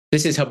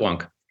This is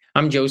Hubwonk.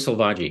 I'm Joe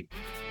Selvaggi.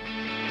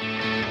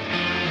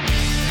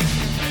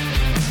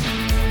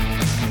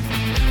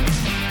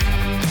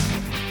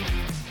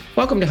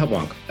 Welcome to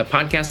Hubwonk, a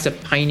podcast of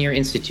Pioneer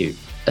Institute,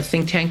 a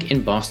think tank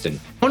in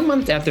Boston. 1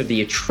 month after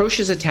the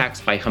atrocious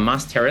attacks by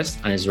Hamas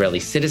terrorists on Israeli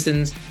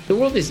citizens, the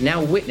world is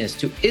now witness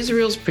to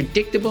Israel's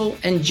predictable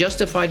and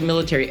justified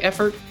military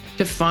effort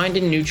to find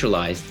and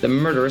neutralize the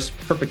murderous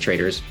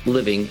perpetrators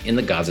living in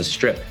the Gaza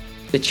Strip.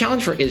 The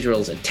challenge for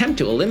Israel's attempt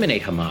to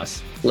eliminate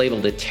Hamas,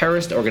 labeled a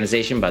terrorist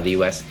organization by the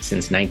U.S.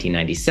 since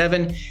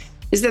 1997,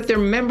 is that their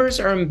members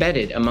are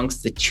embedded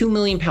amongst the 2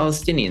 million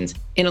Palestinians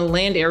in a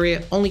land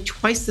area only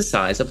twice the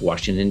size of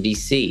Washington,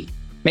 D.C.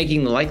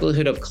 Making the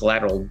likelihood of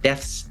collateral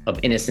deaths of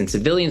innocent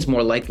civilians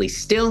more likely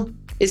still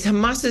is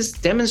Hamas's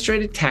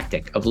demonstrated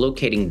tactic of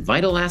locating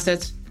vital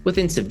assets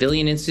within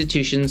civilian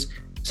institutions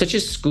such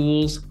as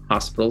schools,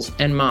 hospitals,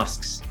 and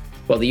mosques.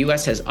 While the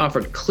U.S. has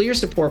offered clear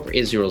support for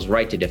Israel's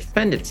right to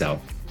defend itself,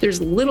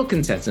 there's little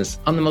consensus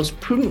on the most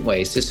prudent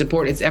ways to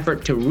support its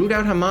effort to root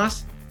out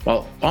Hamas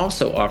while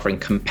also offering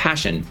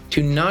compassion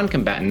to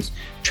non-combatants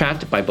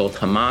trapped by both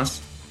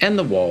Hamas and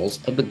the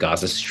walls of the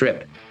Gaza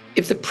Strip.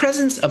 If the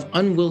presence of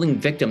unwilling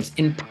victims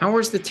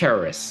empowers the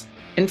terrorists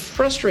and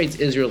frustrates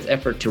Israel's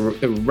effort to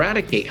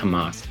eradicate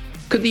Hamas,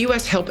 could the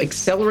U.S. help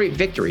accelerate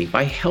victory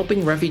by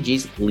helping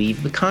refugees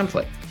leave the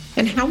conflict?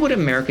 And how would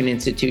American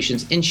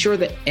institutions ensure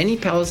that any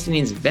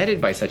Palestinians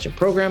vetted by such a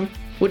program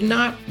would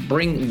not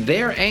bring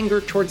their anger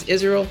towards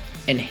Israel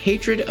and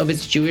hatred of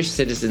its Jewish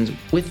citizens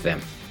with them?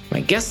 My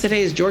guest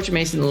today is George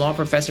Mason law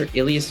professor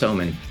Ilya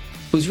Somin,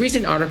 whose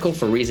recent article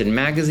for Reason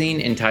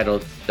magazine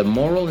entitled "The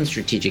Moral and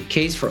Strategic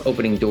Case for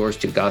Opening Doors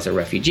to Gaza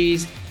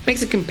Refugees"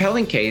 makes a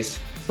compelling case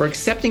for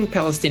accepting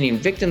Palestinian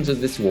victims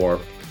of this war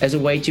as a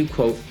way to,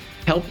 quote,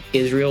 help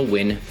Israel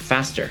win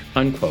faster,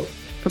 unquote.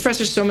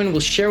 Professor Somin will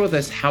share with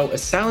us how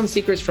asylum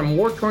seekers from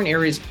war-torn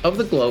areas of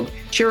the globe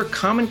share a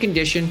common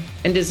condition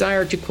and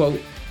desire to,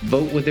 quote,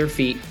 vote with their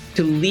feet,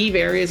 to leave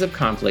areas of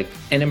conflict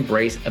and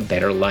embrace a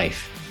better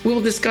life. We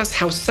will discuss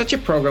how such a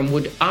program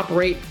would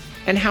operate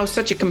and how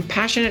such a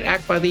compassionate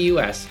act by the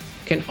U.S.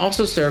 can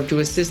also serve to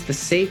assist the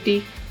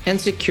safety and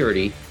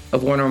security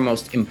of one of our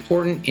most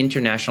important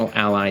international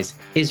allies,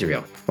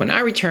 Israel. When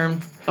I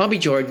return, I'll be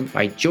joined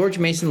by George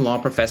Mason law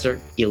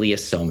professor Ilya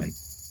Somin.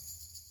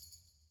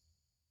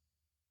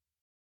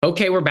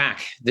 Okay, we're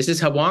back. This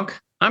is Hubwonk.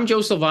 I'm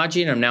Joe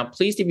Selvaggi, and I'm now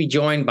pleased to be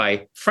joined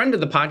by friend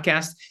of the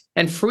podcast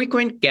and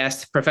frequent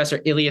guest,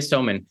 Professor Ilya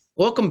Somin.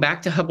 Welcome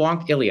back to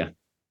Hubwonk, Ilya.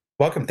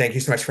 Welcome. Thank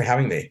you so much for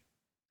having me.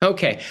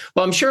 Okay.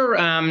 Well, I'm sure,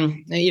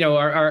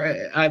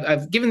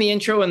 I've given the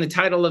intro and the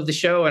title of the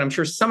show, and I'm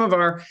sure some of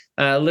our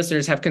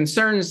listeners have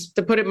concerns,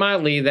 to put it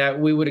mildly, that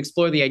we would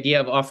explore the idea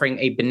of offering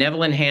a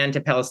benevolent hand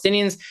to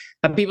Palestinians,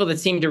 people that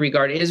seem to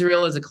regard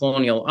Israel as a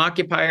colonial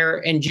occupier,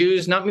 and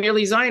Jews, not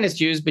merely Zionist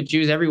Jews, but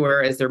Jews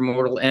everywhere, as their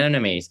mortal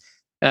enemies.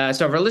 So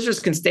if our listeners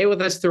can stay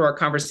with us through our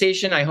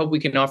conversation, I hope we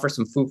can offer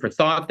some food for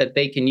thought that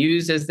they can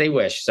use as they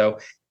wish. So,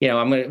 we're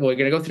going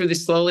to go through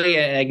this slowly,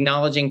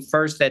 acknowledging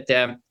first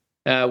that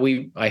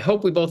I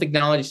hope we both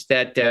acknowledge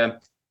that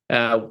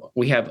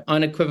we have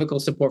unequivocal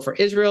support for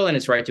Israel and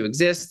its right to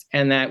exist,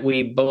 and that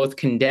we both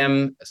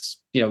condemn,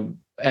 as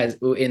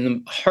in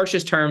the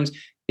harshest terms,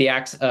 the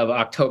acts of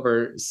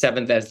October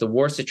 7th as the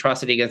worst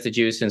atrocity against the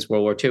Jews since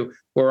World War II.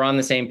 We're on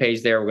the same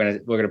page there. We're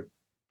gonna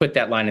put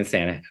that line in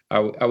sand.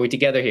 Are we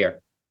together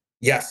here?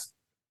 Yes.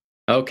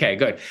 Okay,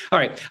 good. All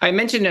right. I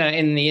mentioned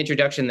in the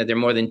introduction that there are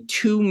more than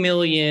 2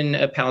 million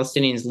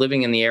Palestinians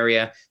living in the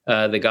area,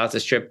 the Gaza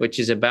Strip, which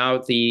is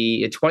about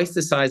twice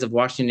the size of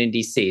Washington,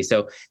 D.C.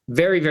 So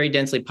very, very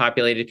densely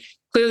populated.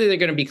 Clearly, there are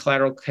going to be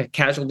collateral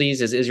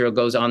casualties as Israel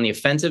goes on the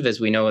offensive, as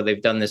we know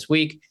they've done this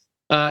week.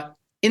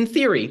 In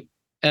theory,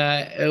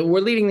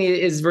 we're leading the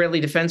Israeli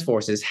Defense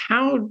Forces.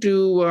 How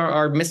do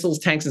our missiles,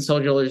 tanks, and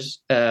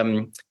soldiers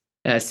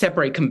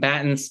separate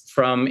combatants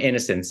from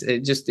innocents,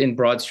 just in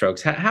broad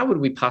strokes? How would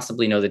we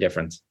possibly know the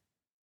difference?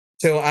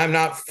 So I'm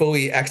not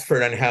fully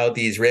expert on how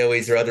the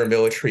Israelis or other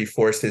military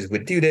forces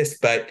would do this,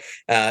 but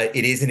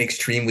it is an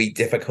extremely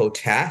difficult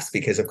task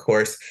because, of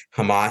course,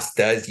 Hamas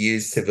does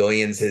use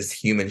civilians as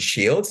human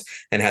shields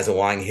and has a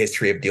long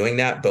history of doing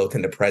that, both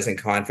in the present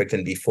conflict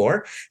and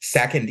before.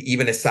 Second,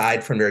 even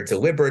aside from their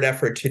deliberate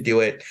effort to do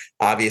it,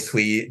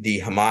 obviously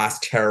the Hamas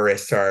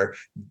terrorists are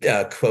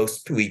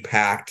closely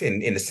packed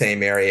in the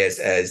same areas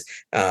as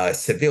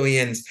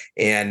civilians,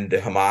 and the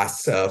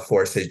Hamas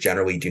forces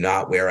generally do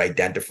not wear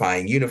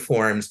identifying uniforms.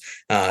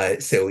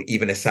 So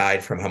even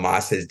aside from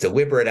Hamas's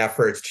deliberate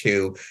efforts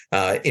to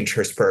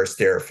intersperse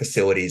their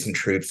facilities and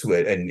troops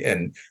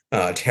and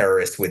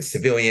terrorists with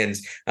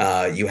civilians,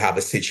 you have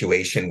a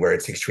situation where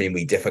it's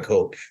extremely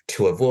difficult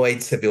to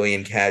avoid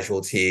civilian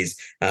casualties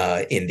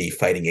in the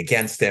fighting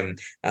against them.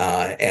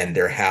 And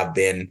there have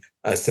been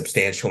a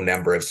substantial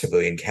number of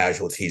civilian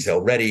casualties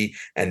already,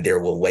 and there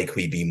will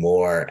likely be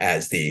more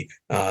as the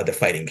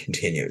fighting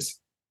continues.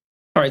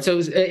 All right, so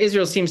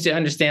Israel seems to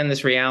understand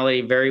this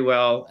reality very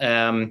well.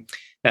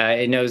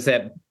 It knows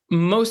that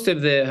most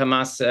of the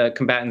Hamas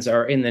combatants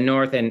are in the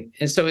north, and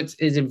so it's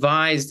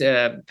advised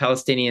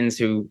Palestinians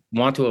who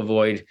want to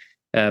avoid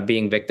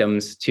being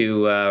victims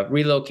to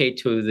relocate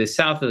to the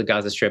south of the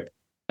Gaza Strip.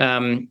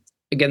 Again,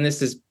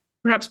 this is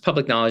perhaps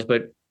public knowledge,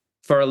 but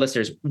for our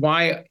listeners,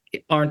 why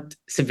aren't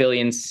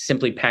civilians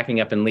simply packing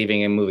up and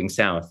leaving and moving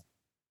south?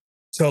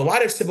 So a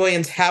lot of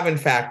civilians have, in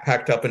fact,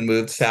 packed up and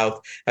moved south,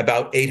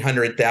 about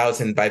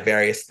 800,000 by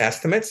various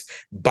estimates.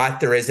 But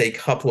there is a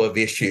couple of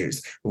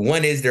issues.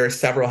 One is there are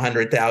several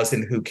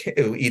 100,000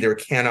 who either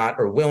cannot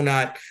or will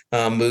not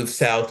move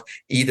south,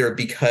 either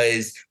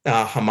because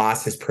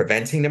Hamas is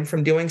preventing them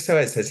from doing so,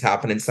 as has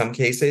happened in some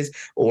cases,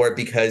 or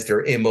because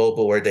they're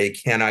immobile or they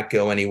cannot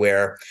go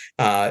anywhere.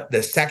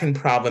 The second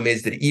problem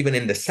is that even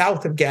in the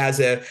south of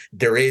Gaza,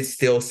 there is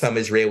still some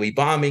Israeli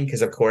bombing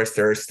because, of course,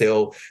 there are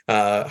still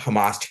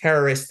Hamas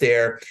terrorists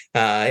there.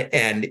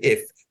 And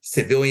if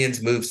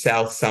civilians move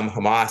south, some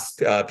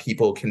Hamas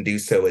people can do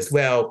so as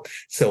well.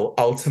 So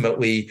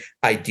ultimately,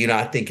 I do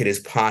not think it is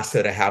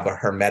possible to have a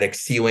hermetic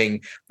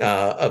sealing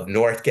of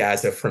North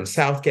Gaza from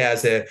South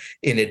Gaza.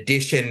 In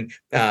addition,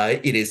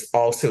 it is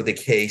also the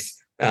case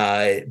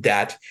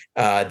that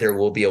there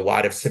will be a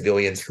lot of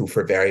civilians who,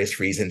 for various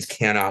reasons,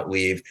 cannot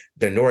leave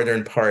the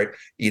northern part,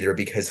 either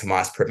because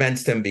Hamas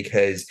prevents them,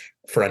 because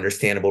for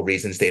understandable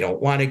reasons they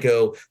don't want to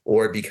go,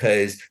 or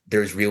because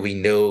there's really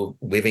no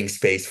living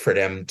space for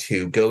them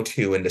to go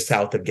to in the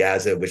south of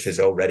Gaza, which is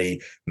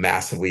already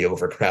massively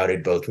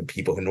overcrowded, both with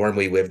people who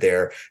normally live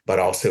there, but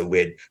also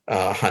with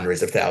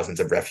hundreds of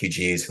thousands of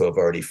refugees who have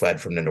already fled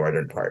from the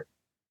northern part.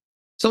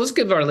 So let's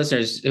give our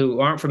listeners who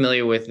aren't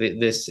familiar with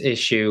this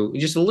issue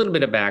just a little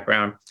bit of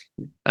background.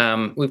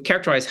 We've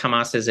characterized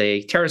Hamas as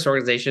a terrorist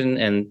organization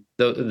and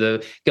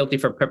the guilty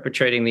for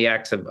perpetrating the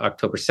acts of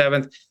October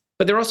 7th,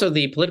 but they're also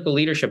the political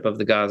leadership of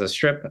the Gaza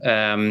Strip.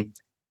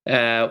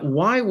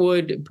 Why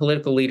would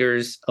political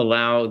leaders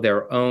allow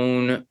their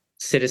own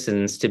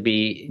citizens to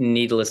be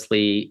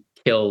needlessly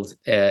killed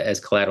as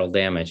collateral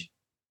damage?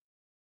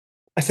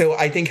 So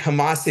I think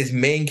Hamas's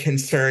main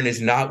concern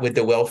is not with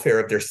the welfare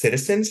of their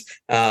citizens,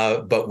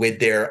 but with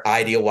their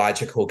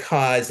ideological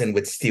cause and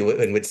with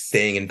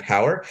staying in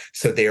power.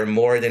 So they are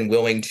more than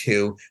willing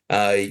to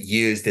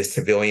use the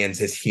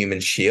civilians as human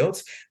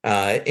shields.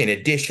 In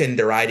addition,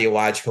 their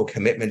ideological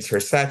commitments are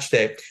such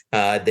that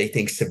they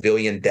think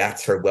civilian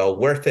deaths are well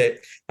worth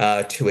it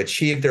to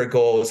achieve their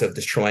goals of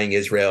destroying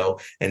Israel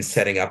and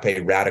setting up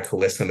a radical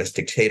Islamist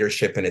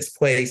dictatorship in its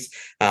place.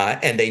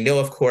 And they know,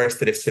 of course,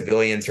 that if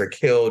civilians are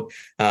killed,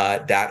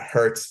 that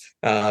hurts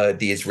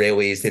the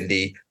Israelis in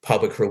the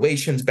public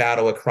relations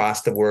battle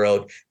across the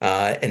world.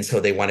 And so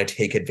they want to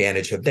take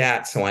advantage of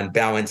that. So on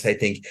balance, I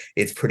think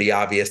it's pretty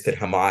obvious that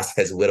Hamas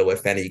has little,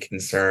 if any,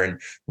 concern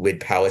with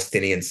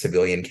Palestinian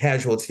civilian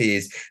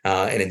casualties.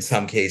 And in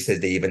some cases,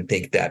 they even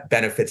think that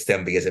benefits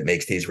them because it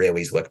makes the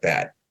Israelis look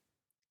bad.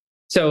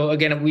 So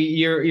again,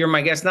 you're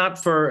my guest not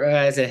for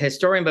as a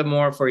historian, but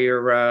more for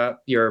your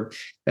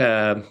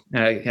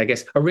I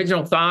guess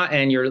original thought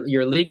and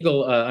your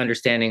legal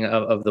understanding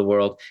of the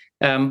world.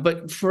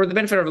 But for the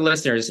benefit of our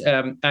listeners,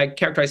 I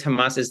characterize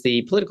Hamas as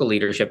the political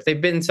leadership. They've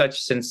been such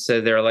since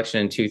their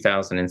election in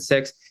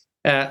 2006.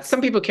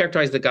 Some people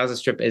characterize the Gaza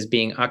Strip as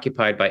being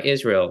occupied by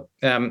Israel.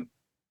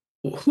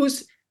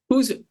 Who's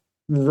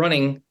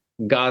running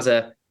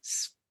Gaza?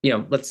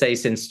 Let's say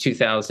since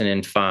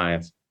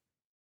 2005.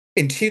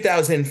 In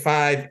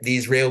 2005, the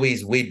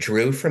Israelis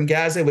withdrew from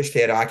Gaza, which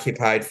they had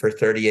occupied for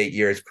 38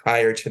 years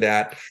prior to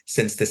that,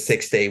 since the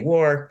Six-Day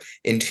War.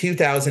 In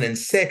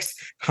 2006,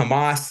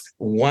 Hamas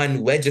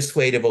won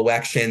legislative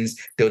elections,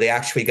 though they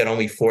actually got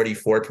only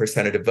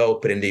 44% of the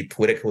vote. But in the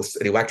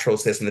electoral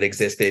system that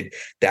existed,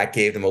 that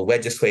gave them a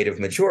legislative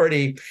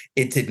majority.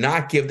 It did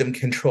not give them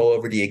control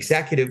over the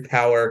executive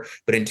power.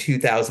 But in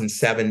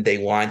 2007, they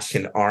launched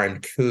an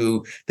armed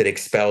coup that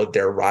expelled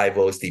their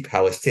rivals, the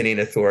Palestinian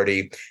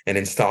Authority, and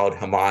installed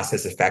Hamas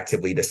as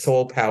effectively the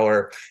sole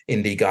power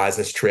in the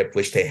Gaza Strip,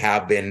 which they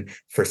have been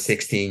for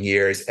 16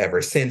 years.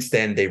 Ever since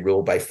then, they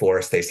rule by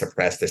force, they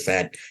suppress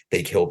dissent,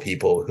 they kill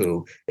people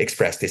who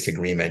express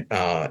disagreement,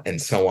 and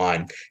so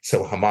on.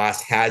 So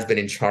Hamas has been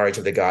in charge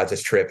of the Gaza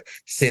Strip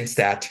since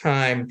that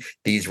time.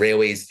 The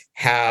Israelis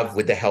have,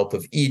 with the help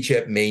of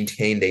Egypt,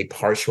 maintained a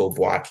partial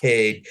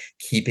blockade,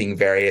 keeping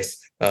various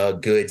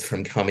goods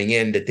from coming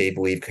in that they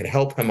believe could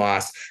help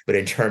Hamas. But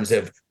in terms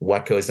of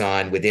what goes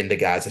on within the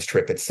Gaza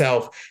Strip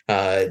itself,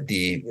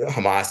 the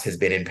Hamas has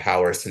been in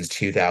power since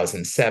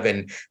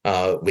 2007,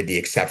 with the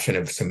exception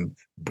of some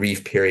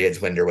brief periods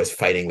when there was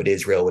fighting with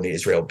Israel, when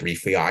Israel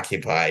briefly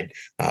occupied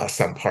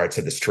some parts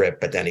of the Strip.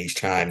 But then each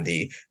time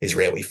the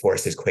Israeli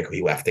forces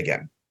quickly left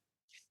again.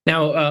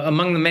 Now,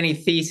 among the many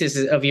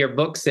theses of your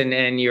books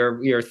and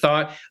your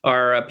thought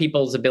are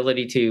people's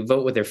ability to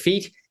vote with their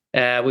feet.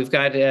 We've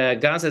got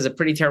Gaza is a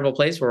pretty terrible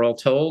place, we're all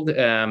told.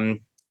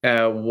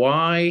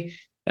 Why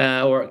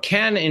or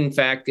can, in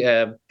fact,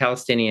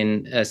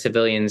 Palestinian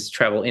civilians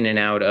travel in and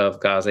out of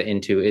Gaza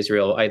into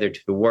Israel, either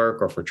to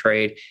work or for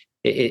trade?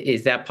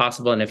 Is that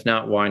possible? And if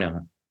not, why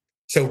not?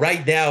 So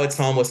right now, it's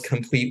almost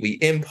completely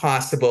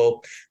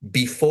impossible.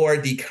 Before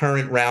the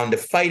current round of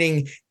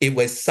fighting, it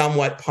was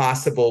somewhat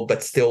possible,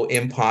 but still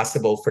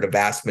impossible for the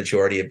vast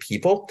majority of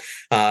people.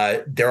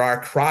 There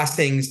are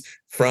crossings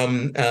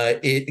from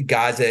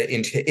Gaza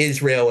into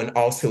Israel and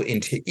also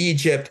into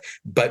Egypt,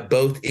 but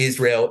both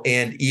Israel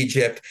and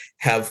Egypt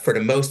have, for the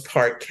most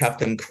part, kept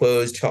them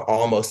closed to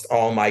almost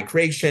all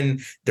migration.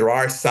 There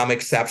are some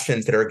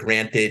exceptions that are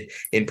granted.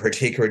 In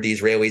particular, the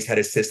Israelis had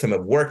a system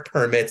of work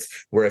permits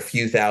where a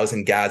few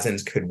thousand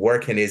Gazans could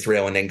work in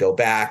Israel and then go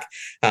back.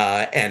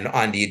 And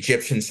on the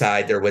Egyptian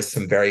side, there was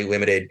some very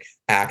limited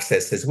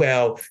access as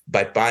well.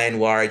 But by and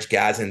large,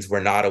 Gazans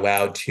were not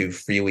allowed to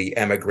freely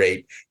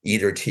emigrate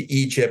either to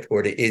Egypt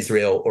or to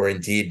Israel or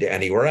indeed to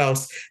anywhere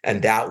else.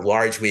 And that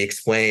largely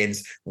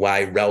explains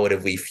why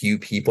relatively few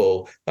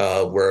people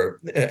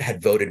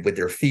had voted with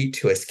their feet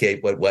to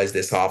escape what was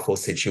this awful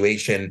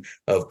situation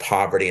of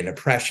poverty and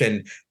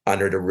oppression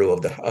under the rule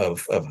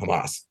of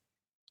Hamas.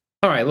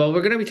 All right. Well,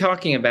 we're going to be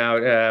talking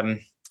about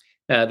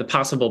the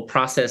possible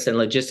process and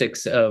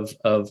logistics of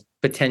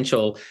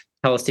potential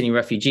Palestinian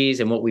refugees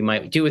and what we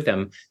might do with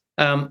them.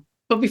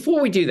 But before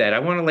we do that, I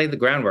want to lay the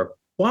groundwork.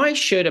 Why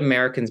should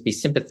Americans be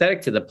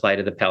sympathetic to the plight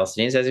of the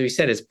Palestinians? As we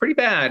said, it's pretty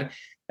bad,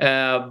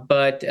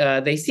 but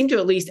they seem to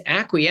at least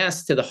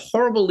acquiesce to the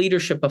horrible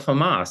leadership of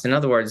Hamas. In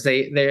other words,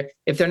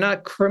 if they're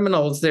not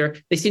criminals,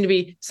 they seem to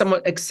be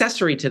somewhat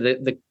accessory to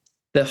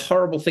the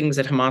horrible things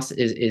that Hamas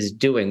is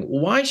doing.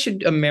 Why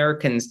should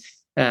Americans,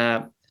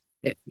 have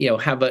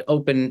an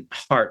open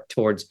heart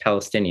towards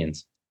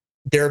Palestinians?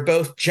 There are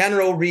both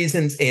general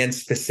reasons and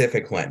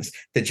specific ones.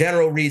 The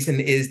general reason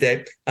is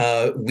that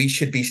we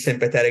should be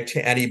sympathetic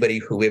to anybody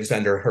who lives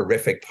under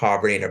horrific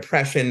poverty and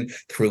oppression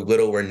through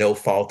little or no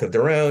fault of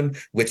their own,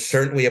 which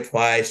certainly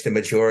applies to the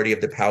majority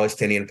of the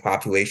Palestinian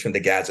population of the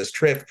Gaza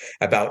Strip,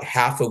 about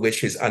half of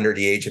which is under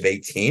the age of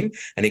 18.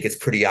 I think it's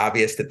pretty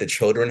obvious that the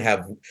children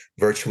have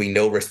virtually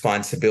no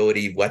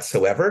responsibility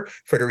whatsoever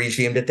for the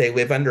regime that they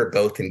live under,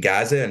 both in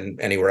Gaza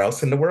and anywhere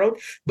else in the world.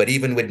 But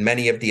even with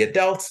many of the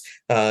adults,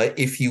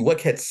 if you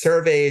look at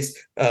surveys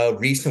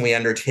recently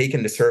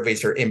undertaken, the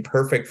surveys are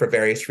imperfect for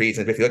various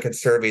reasons. If you look at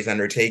surveys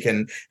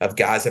undertaken of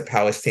Gaza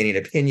Palestinian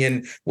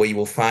opinion, what you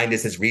will find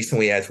is as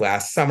recently as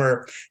last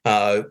summer,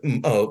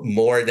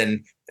 more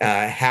than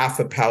half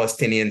of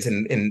Palestinians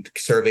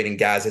surveyed in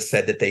Gaza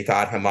said that they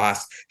thought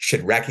Hamas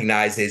should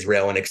recognize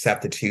Israel and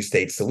accept a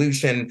two-state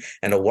solution.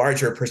 And a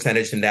larger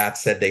percentage than that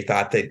said they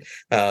thought that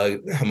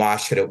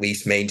Hamas should at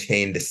least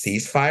maintain the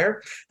ceasefire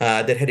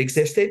that had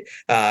existed.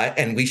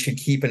 And we should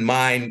keep in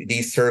mind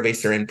these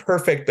surveys are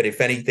imperfect, but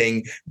if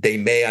anything, they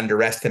may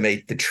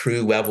underestimate the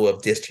true level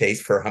of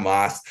distaste for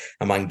Hamas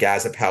among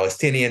Gaza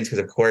Palestinians. Because,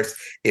 of course,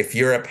 if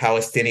you're a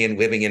Palestinian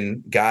living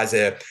in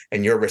Gaza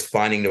and you're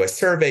responding to a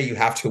survey, you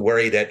have to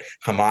worry that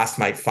Hamas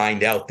might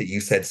find out that you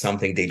said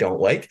something they don't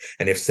like.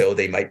 And if so,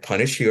 they might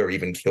punish you or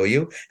even kill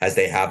you, as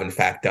they have in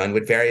fact done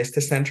with various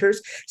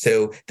dissenters.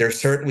 So there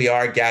certainly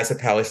are Gaza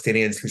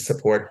Palestinians who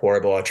support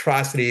horrible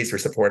atrocities or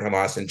support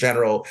Hamas in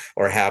general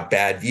or have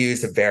bad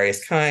views of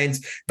various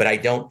kinds. But I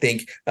don't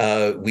think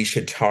we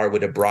should tar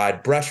with a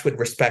broad brush with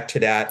respect to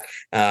that.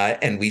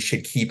 And we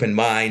should keep in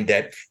mind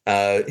that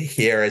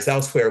here as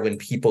elsewhere, when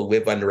people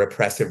live under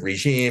oppressive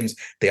regimes,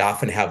 they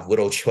often have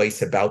little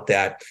choice about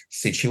that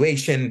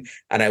situation.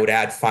 And I would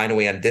add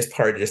finally on this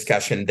part of the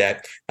discussion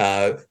that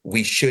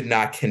we should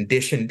not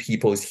condition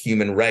people's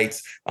human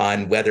rights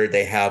on whether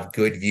they have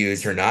good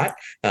views or not.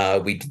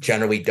 We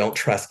generally don't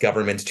trust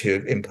governments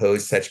to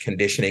impose such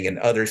conditioning in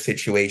other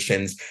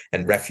situations,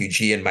 and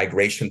refugee and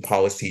migration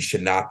policy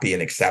should not be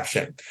an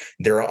exception.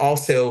 There are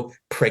also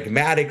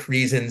pragmatic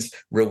reasons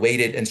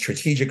related and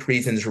strategic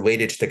reasons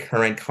related to the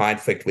current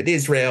conflict with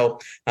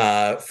Israel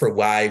for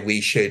why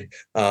we should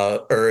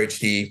urge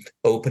the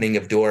opening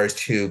of doors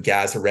to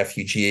Gaza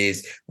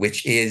refugees,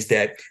 which is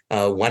that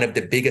one of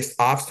the biggest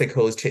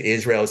obstacles to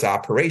Israel's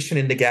operation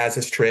in the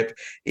Gaza Strip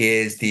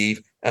is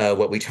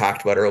what we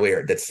talked about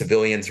earlier, that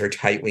civilians are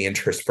tightly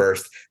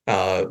interspersed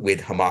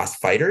with Hamas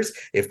fighters.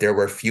 If there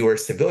were fewer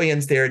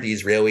civilians there, the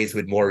Israelis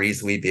would more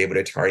easily be able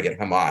to target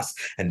Hamas.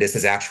 And this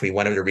is actually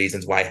one of the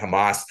reasons why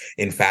Hamas,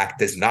 in fact,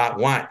 does not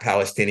want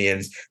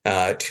Palestinians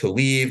to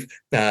leave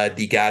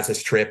the Gaza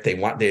Strip.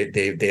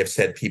 They have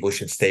said people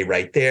should stay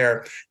right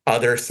there.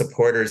 Other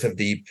supporters of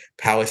the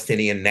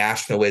Palestinian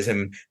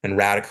nationalism and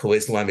radical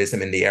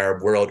Islamism in the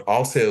Arab world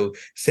also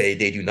say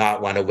they do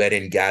not want to let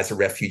in Gaza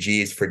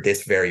refugees for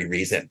this very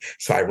reason.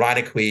 So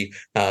ironically,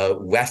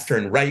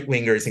 Western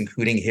right-wingers,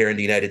 including here in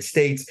the United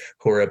States,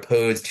 who are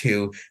opposed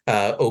to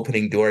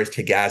opening doors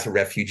to Gaza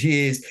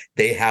refugees,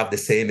 they have the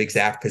same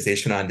exact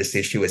position on this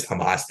issue as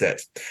Hamas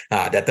does.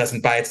 That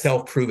doesn't by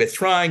itself prove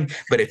it's wrong,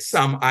 but it's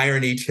some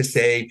irony to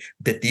say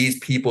that these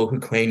people who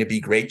claim to be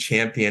great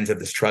champions of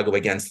the struggle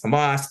against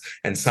Hamas,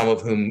 and some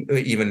of whom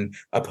even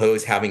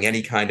oppose having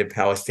any kind of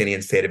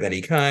Palestinian state of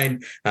any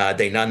kind,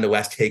 they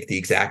nonetheless take the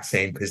exact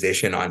same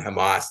position on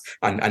Hamas,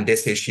 on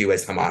this issue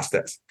as Hamas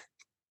does.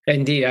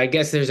 Indeed. I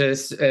guess there's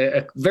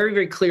a very,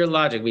 very clear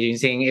logic between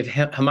saying if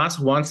Hamas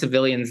wants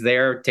civilians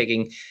there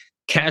taking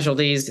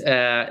casualties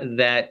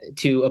that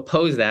to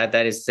oppose that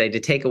is to say, to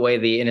take away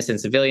the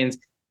innocent civilians,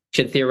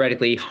 should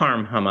theoretically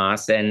harm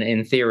Hamas. And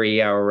in theory,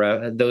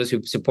 those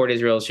who support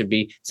Israel should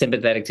be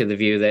sympathetic to the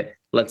view that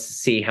let's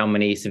see how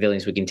many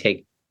civilians we can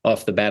take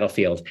off the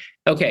battlefield.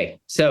 Okay,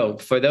 so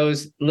for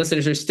those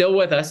listeners who are still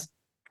with us,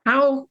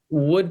 how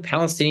would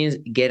Palestinians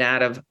get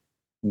out of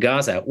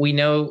Gaza? We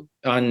know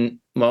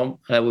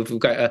we've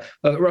got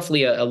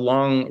roughly a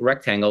long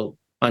rectangle.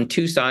 On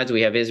two sides,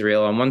 we have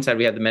Israel. On one side,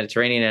 we have the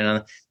Mediterranean,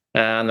 and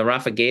on the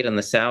Rafah Gate on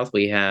the south,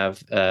 we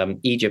have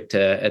Egypt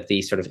at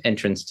the sort of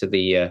entrance to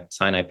the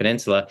Sinai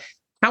Peninsula.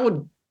 How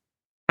would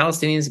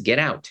Palestinians get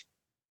out?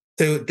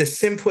 So the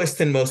simplest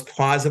and most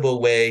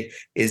plausible way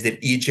is that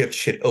Egypt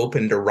should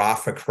open the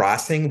Rafah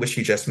crossing, which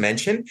you just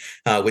mentioned,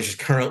 which is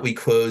currently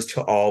closed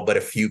to all but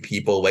a few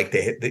people. Like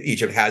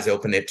Egypt has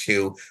opened it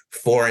to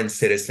foreign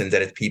citizens,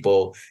 that is,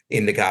 people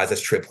in the Gaza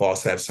Strip who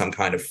also have some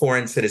kind of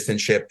foreign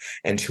citizenship,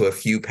 and to a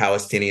few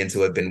Palestinians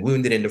who have been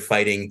wounded in the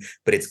fighting,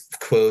 but it's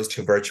closed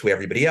to virtually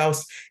everybody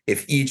else.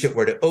 If Egypt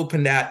were to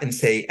open that and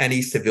say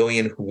any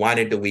civilian who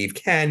wanted to leave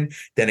can,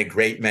 then a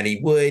great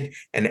many would.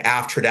 And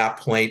after that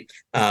point,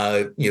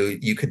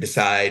 you could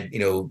decide,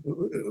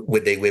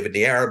 would they live in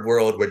the Arab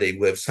world? Would they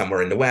live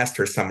somewhere in the West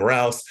or somewhere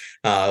else?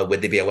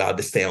 Would they be allowed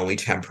to stay only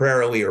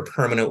temporarily or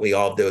permanently?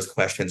 All of those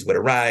questions would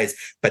arise,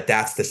 but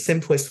that's the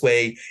simplest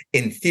way.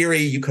 In theory,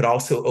 you could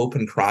also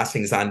open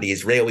crossings on the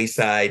Israeli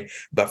side,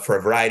 but for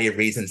a variety of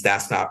reasons,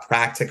 that's not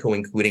practical,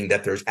 including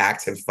that there's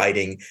active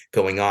fighting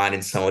going on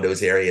in some of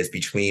those areas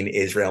between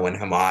Israel and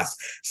Hamas.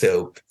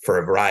 So for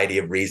a variety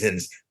of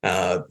reasons,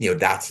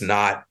 that's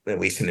not, at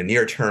least in the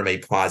near term, a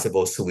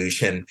plausible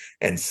solution.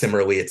 And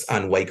similarly, it's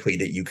unlikely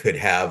that you could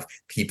have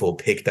people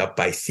picked up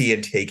by sea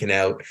and taken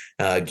out,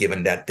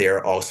 given that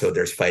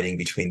there's fighting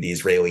between the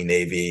Israeli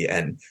Navy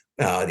and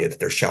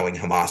they're showing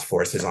Hamas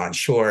forces on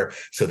shore.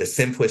 So the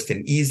simplest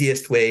and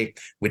easiest way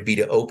would be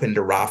to open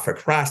the Rafah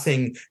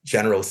crossing.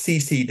 General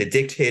Sisi, the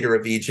dictator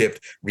of Egypt,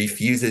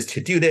 refuses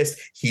to do this.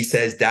 He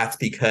says that's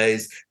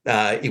because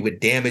it would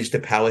damage the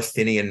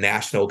Palestinian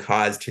national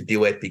cause to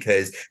do it,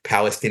 because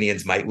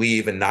Palestinians might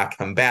leave and not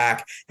come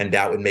back, and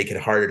that would make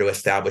it harder to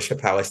establish a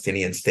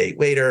Palestinian state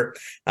later.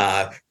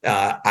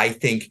 I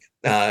think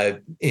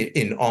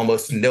in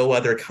almost no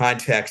other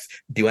context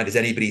does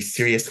anybody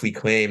seriously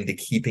claim that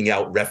keeping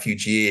out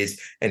refugees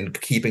and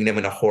keeping them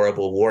in a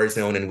horrible war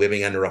zone and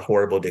living under a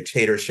horrible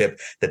dictatorship,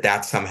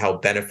 that somehow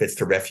benefits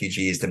the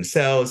refugees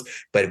themselves.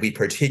 But we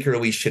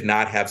particularly should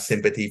not have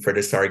sympathy for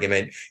this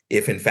argument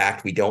if, in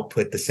fact, we don't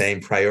put the same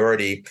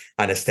priority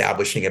on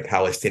establishing a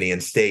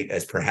Palestinian state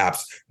as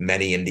perhaps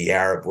many in the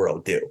Arab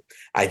world do.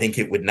 I think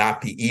it would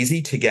not be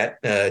easy to get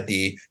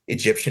the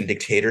Egyptian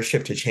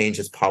dictatorship to change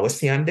its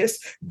policy on this,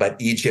 but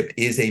Egypt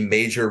is a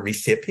major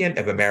recipient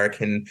of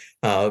American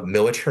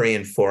military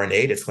and foreign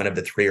aid. It's one of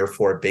the 3 or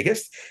 4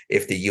 biggest.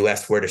 If the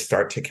U.S. were to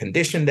start to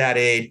condition that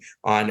aid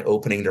on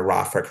opening the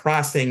Rafah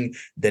crossing,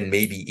 then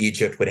maybe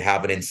Egypt would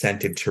have an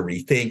incentive to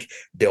rethink,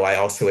 though I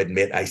also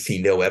admit I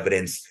see no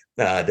evidence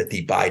that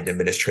the Biden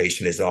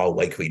administration is all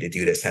likely to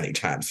do this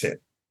anytime soon.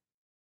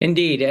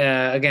 Indeed.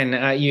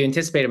 Again, you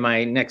anticipated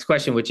my next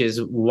question, which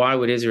is why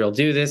would Israel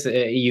do this?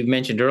 You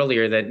mentioned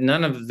earlier that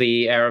none of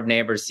the Arab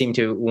neighbors seem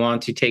to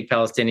want to take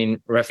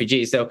Palestinian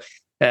refugees. So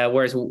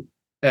whereas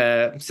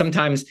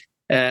sometimes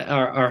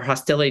our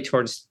hostility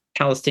towards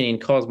Palestinian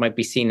cause might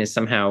be seen as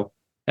somehow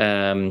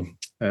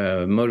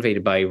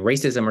motivated by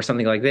racism or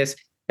something like this,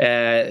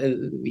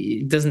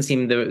 it doesn't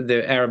seem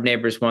the Arab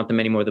neighbors want them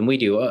any more than we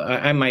do.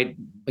 I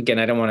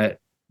don't want to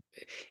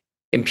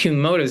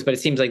impugn motives, but it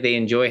seems like they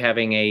enjoy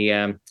having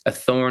a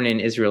thorn in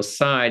Israel's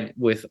side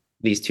with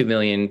these 2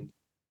 million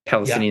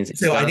Palestinians. Yeah.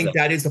 So I think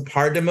that is a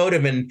part of the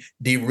motive, and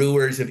the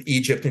rulers of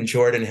Egypt and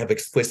Jordan have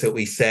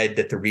explicitly said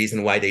that the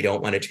reason why they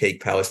don't want to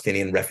take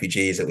Palestinian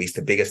refugees, at least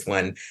the biggest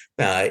one,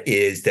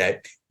 is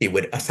that it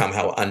would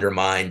somehow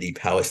undermine the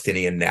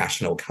Palestinian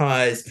national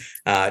cause.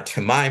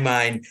 To my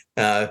mind,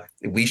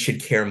 we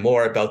should care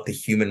more about the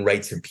human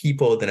rights of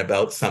people than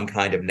about some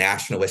kind of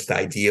nationalist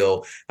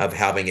ideal of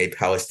having a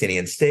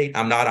Palestinian state.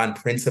 I'm not on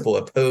principle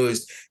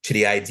opposed to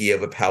the idea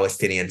of a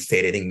Palestinian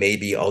state. I think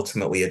maybe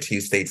ultimately a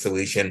 2-state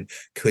solution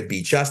could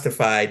be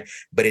justified.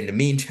 But in the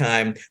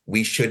meantime,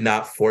 we should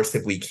not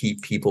forcibly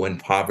keep people in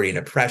poverty and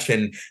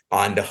oppression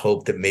on the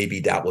hope that maybe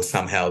that will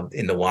somehow,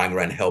 in the long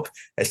run, help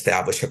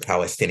establish a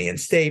Palestinian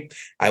state.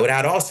 I would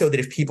add also that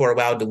if people are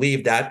allowed to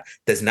leave, that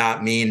does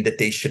not mean that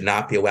they should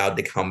not be allowed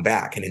to come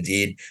back. And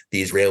indeed,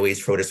 the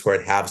Israelis, for what it's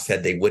worth, have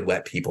said they would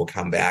let people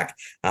come back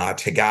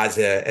to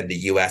Gaza, and the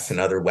U.S. and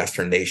other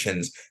Western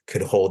nations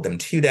could hold them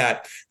to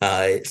that.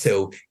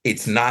 So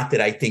it's not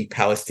that I think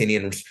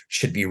Palestinians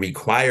should be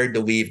required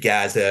to leave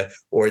Gaza,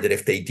 or that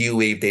if they do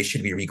leave, they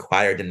should be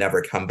required to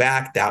never come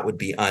back. That would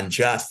be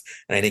unjust.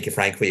 And I think,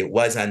 frankly, it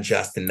was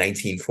unjust in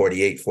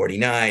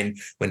 1948-49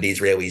 when the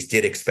Israelis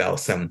did expel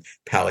some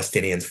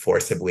Palestinians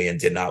forcibly and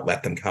did not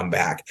let them come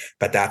back.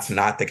 But that's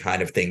not the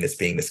kind of thing that's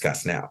being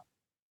discussed now.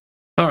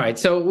 All right.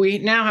 So we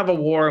now have a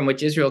war in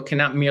which Israel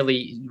cannot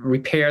merely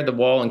repair the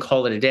wall and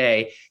call it a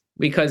day.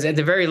 because at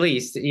the very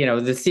least, the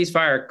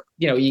ceasefire,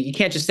 you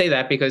can't just say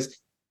that because,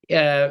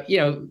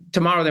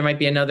 tomorrow there might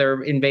be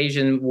another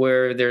invasion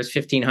where there's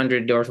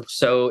 1,500 or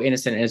so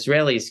innocent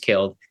Israelis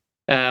killed.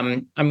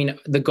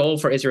 The goal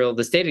for Israel,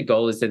 the stated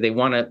goal, is that they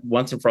want to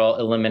once and for all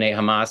eliminate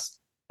Hamas,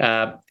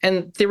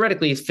 and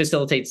theoretically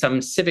facilitate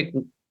some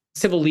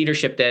civil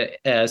leadership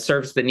that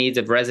serves the needs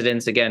of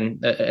residents. Again,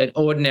 an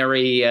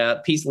ordinary,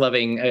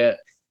 peace-loving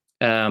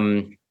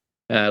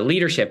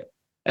leadership.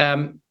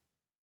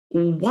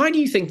 Why do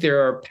you think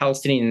there are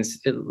Palestinians,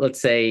 let's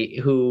say,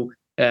 who,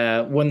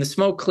 when the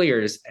smoke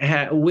clears,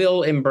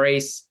 will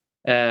embrace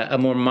a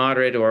more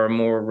moderate or a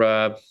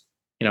more,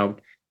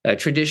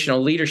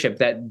 traditional leadership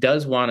that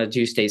does want a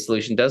two-state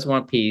solution, does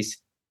want peace?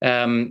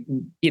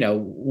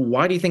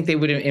 Why do you think they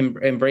would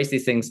embrace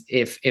these things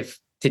if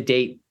to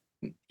date,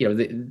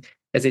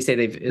 as they say,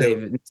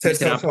 they've so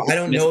I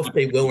don't know if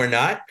they will or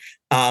not.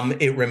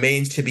 It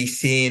remains to be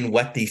seen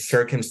what the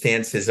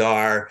circumstances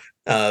are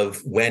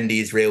of when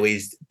the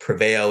Israelis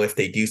prevail, if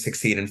they do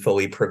succeed in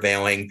fully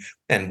prevailing,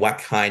 and what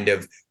kind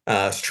of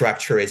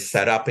structure is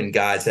set up in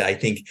Gaza. I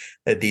think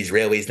that the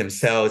Israelis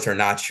themselves are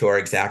not sure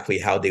exactly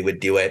how they would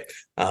do it.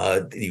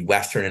 The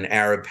Western and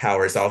Arab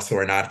powers also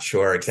are not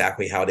sure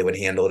exactly how they would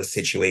handle the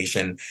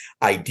situation.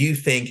 I do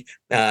think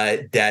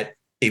that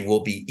it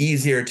will be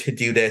easier to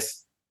do this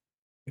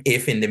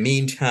if in the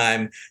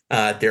meantime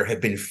there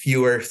have been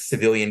fewer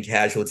civilian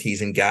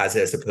casualties in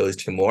Gaza as opposed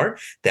to more.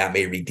 That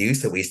may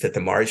reduce, at least at the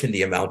margin,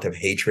 the amount of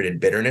hatred and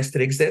bitterness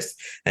that exists.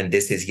 And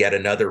this is yet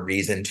another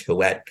reason to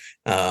let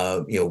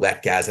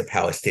Gaza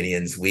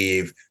Palestinians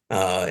leave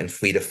and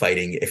flee to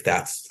fighting, if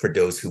that's for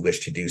those who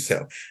wish to do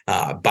so.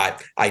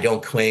 But I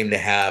don't claim to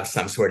have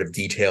some sort of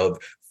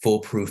detailed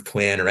foolproof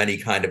plan or any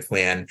kind of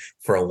plan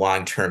for a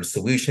long-term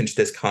solution to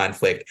this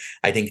conflict.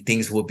 I think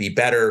things will be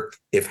better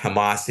if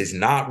Hamas is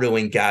not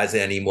ruling Gaza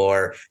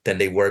anymore than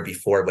they were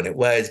before when it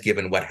was,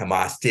 given what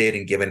Hamas did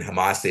and given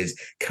Hamas's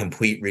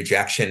complete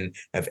rejection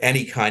of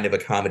any kind of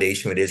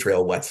accommodation with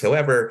Israel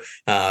whatsoever.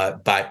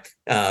 But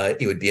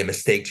it would be a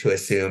mistake to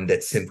assume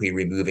that simply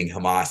removing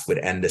Hamas would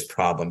end this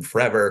problem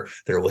forever.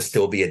 There will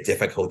still be a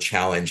difficult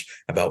challenge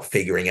about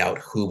figuring out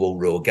who will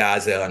rule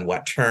Gaza on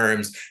what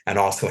terms, and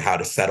also how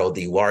to settle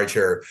the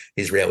larger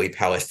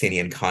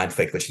Israeli-Palestinian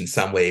conflict, which in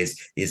some ways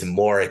is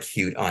more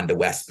acute on the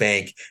West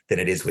Bank than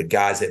it is with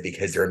Gaza,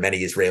 because there are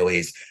many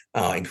Israelis,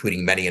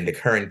 including many in the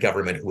current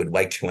government, who would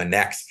like to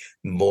annex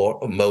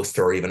most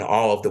or even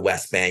all of the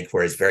West Bank,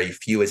 whereas very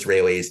few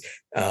Israelis,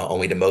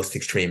 only the most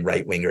extreme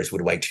right-wingers,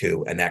 would like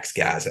to annex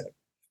Gaza.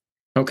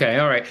 Okay.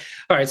 All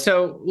right.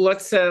 So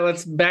let's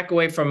back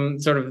away from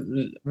sort of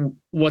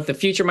what the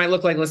future might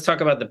look like. Let's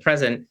talk about the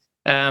present.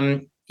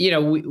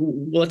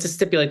 Let's just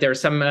stipulate there are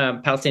some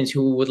Palestinians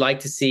who would like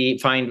to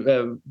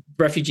find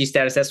refugee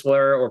status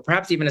elsewhere, or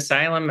perhaps even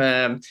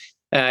asylum.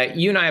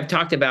 You and I have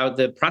talked about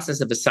the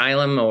process of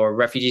asylum or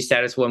refugee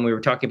status when we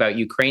were talking about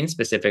Ukraine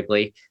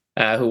specifically,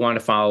 who want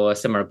to follow a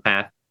similar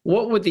path.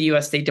 What would the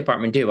U.S. State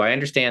Department do? I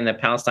understand that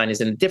Palestine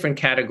is in a different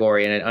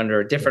category and under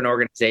a different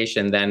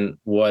organization than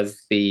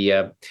was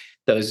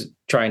those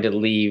trying to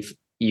leave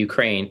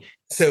Ukraine.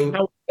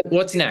 So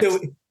what's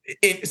next?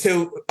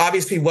 So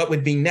obviously, what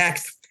would be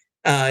next?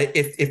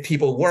 If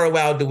people were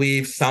allowed to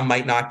leave, some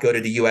might not go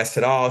to the U.S.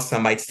 at all.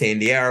 Some might stay in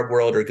the Arab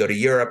world or go to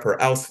Europe or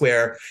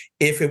elsewhere.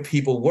 If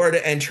people were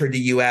to enter the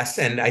U.S.,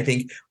 and I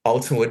think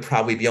ultimately would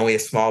probably be only a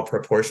small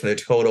proportion of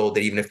the total,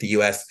 that even if the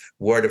U.S.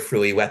 were to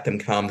freely let them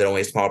come, that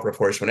only a small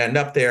proportion would end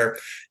up there.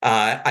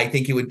 I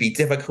think it would be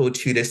difficult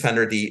to do this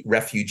under the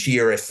refugee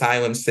or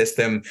asylum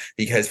system,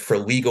 because for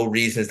legal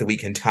reasons that we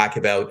can talk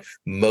about,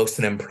 most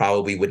of them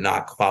probably would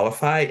not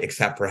qualify,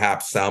 except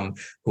perhaps some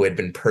who had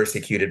been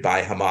persecuted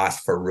by Hamas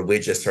for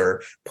religious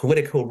or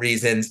political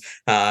reasons.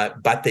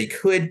 But they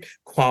could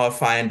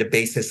qualify on the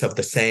basis of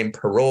the same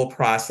parole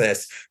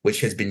process,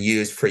 which has been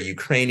used for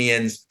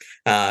Ukrainians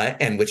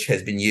and which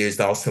has been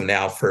used also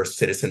now for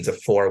citizens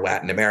of 4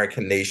 Latin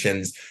American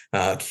nations,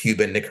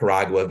 Cuba,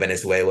 Nicaragua,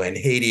 Venezuela, and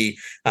Haiti.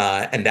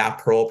 And that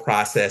parole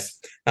process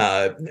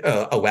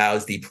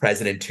allows the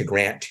president to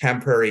grant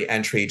temporary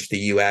entry to the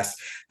U.S.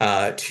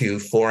 To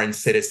foreign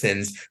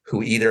citizens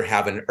who either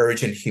have an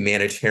urgent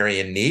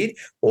humanitarian need,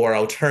 or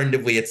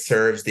alternatively, it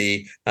serves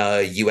the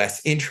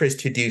U.S. interest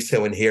to do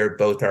so. And here,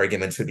 both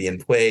arguments would be in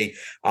play.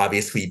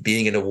 Obviously,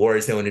 being in a war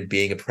zone and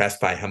being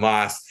oppressed by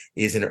Hamas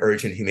is an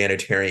urgent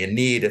humanitarian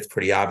need. It's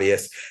pretty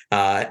obvious.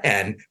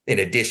 And in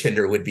addition,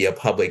 there would be a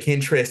public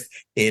interest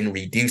in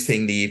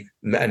reducing the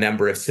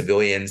number of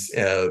civilians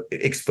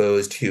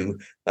exposed to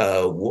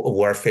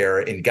warfare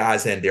in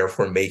Gaza, and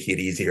therefore making it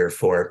easier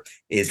for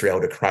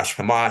Israel to crush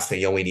Hamas. And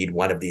you only need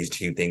one of these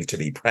two things to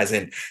be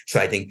present. So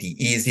I think the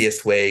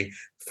easiest way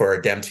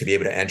for them to be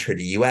able to enter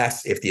the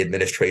U.S., if the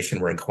administration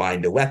were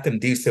inclined to let them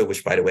do so,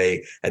 which, by the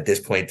way, at this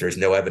point, there's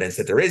no evidence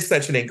that there is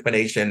such an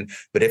inclination.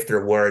 But if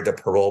there were, the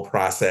parole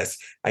process,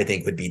 I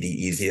think, would be the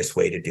easiest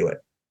way to do it.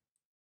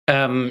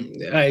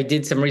 I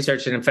did some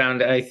research and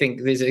found, I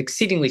think there's an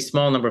exceedingly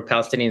small number of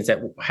Palestinians that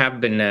have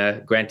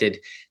been granted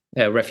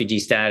refugee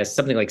status,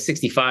 something like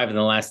 65 in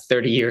the last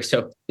 30 years.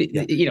 So,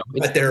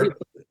 but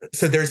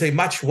So there's a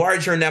much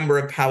larger number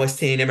of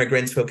Palestinian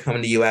immigrants who have come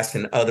in the U.S.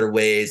 in other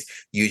ways,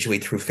 usually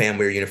through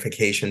family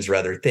reunifications or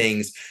other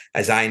things.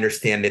 As I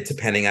understand it,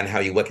 depending on how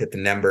you look at the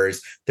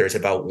numbers, there's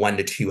about 1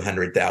 to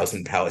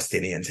 200,000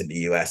 Palestinians in the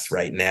U.S.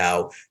 right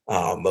now.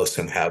 Most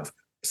of them have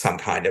some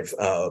kind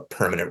of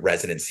permanent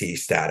residency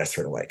status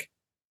or the like.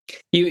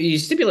 You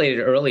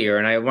stipulated earlier,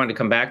 and I wanted to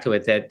come back to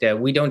it, that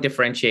we don't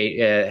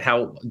differentiate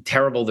how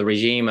terrible the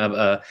regime of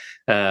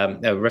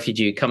a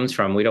refugee comes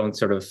from. We don't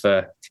sort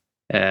of,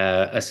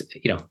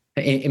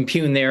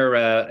 impugn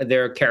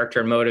their character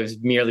and motives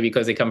merely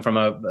because they come from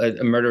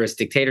a murderous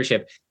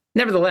dictatorship.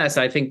 Nevertheless,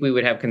 I think we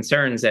would have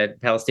concerns that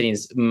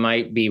Palestinians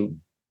might be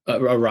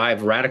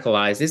arrive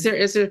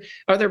radicalized.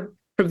 Are there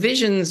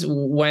provisions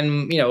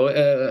when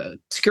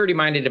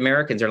security-minded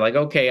Americans are like,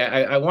 okay,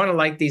 I want to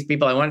like these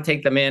people, I want to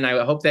take them in,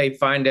 I hope they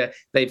fall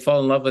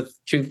in love with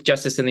truth,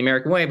 justice, and the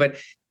American way, but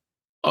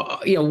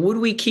would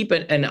we keep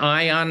an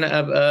eye on?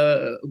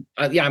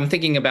 I'm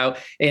thinking about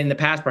in the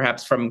past,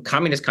 perhaps from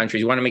communist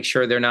countries. We want to make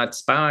sure they're not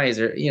spies,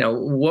 or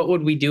what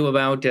would we do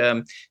about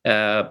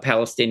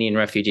Palestinian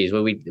refugees?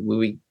 Would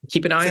we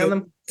keep an eye on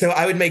them? So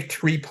I would make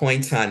 3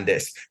 points on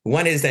this.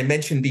 One is, I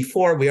mentioned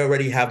before, we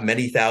already have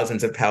many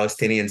thousands of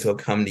Palestinians who have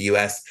come to the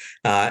U.S.,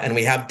 and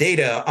we have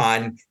data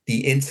on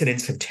the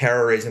incidence of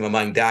terrorism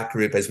among that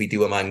group as we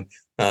do among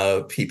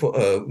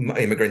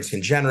immigrants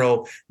in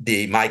general.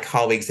 My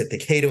colleagues at the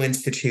Cato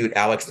Institute,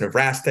 Alex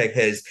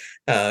Nevrastek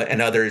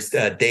and others,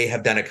 they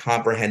have done a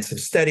comprehensive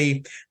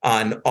study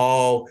on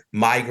all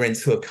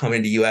migrants who have come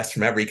into the U.S.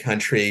 from every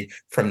country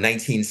from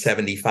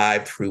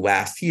 1975 through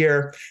last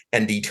year.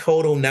 And the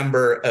total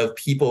number of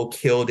people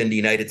killed in the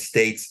United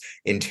States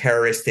in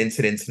terrorist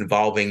incidents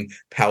involving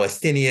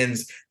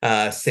Palestinians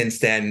since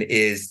then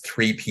is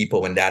 3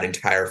 people in that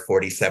entire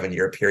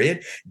 47-year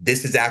period.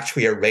 This is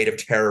actually a rate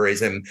of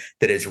terrorism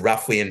that is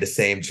roughly in the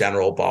same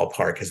general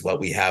ballpark as what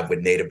we have with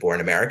native-born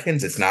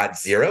Americans. It's not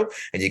zero,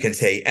 and you can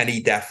say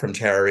any death from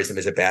terrorism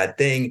is a bad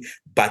thing,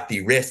 but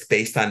the risk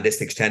based on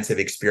this extensive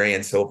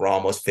experience over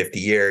almost 50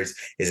 years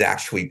is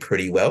actually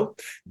pretty low.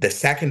 The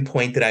second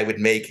point that I would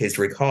make is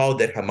recall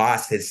that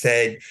Hamas has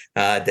said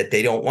that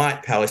they don't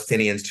want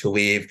Palestinians to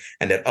leave,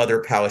 and that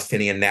other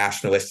Palestinian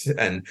nationalists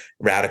and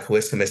radical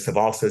Islamists have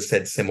also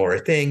said similar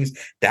things.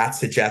 That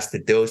suggests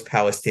that those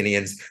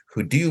Palestinians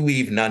who do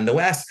leave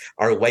nonetheless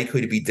are likely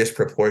to be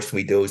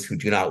disproportionately those who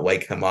do not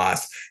like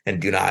Hamas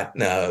and do not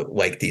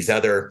like these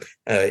other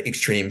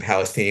extreme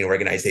Palestinian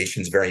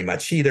organizations very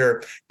much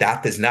either.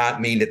 That does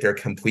not mean that they're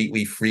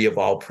completely free of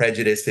all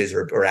prejudices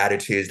or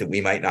attitudes that we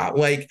might not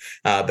like,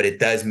 but it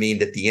does mean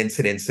that the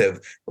incidence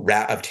of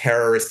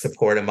terrorist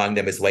support among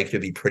them is likely to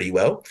be pretty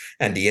low,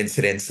 and the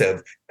incidence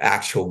of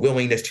actual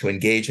willingness to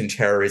engage in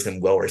terrorism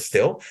lower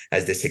still,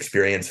 as this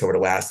experience over the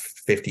last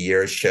 50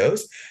 years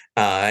shows.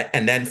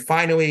 And then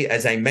finally,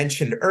 as I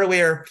mentioned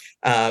earlier,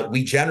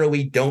 we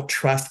generally don't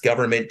trust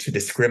government to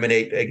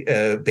discriminate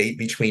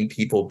between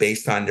people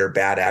based on their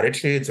bad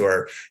attitudes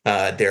or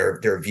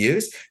their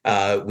views.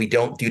 We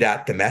don't do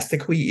that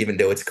domestically, even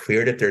though it's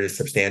clear that there's a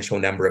substantial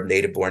number of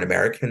native-born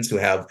Americans who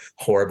have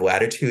horrible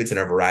attitudes in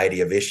a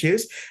variety of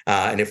issues.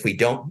 And if we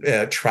don't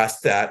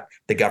trust that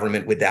the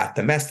government with that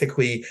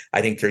domestically,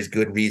 I think there's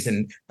good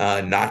reason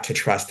not to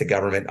trust the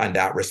government on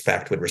that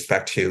respect with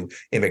respect to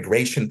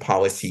immigration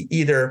policy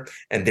either.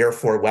 And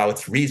therefore, while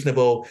it's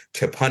reasonable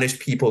to punish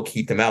people,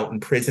 keep them out,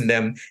 imprison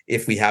them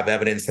if we have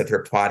evidence that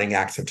they're plotting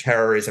acts of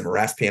terrorism or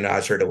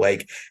espionage or the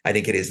like, I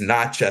think it is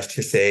not just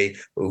to say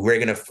we're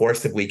going to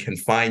forcibly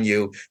confine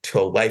you to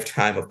a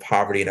lifetime of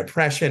poverty and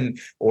oppression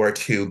or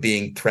to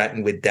being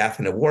threatened with death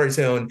in a war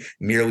zone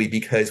merely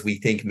because we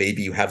think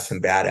maybe you have some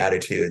bad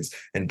attitudes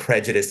and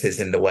prejudices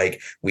and the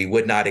like. We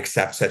would not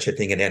accept such a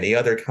thing in any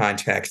other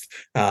context,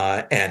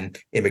 and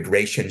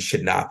immigration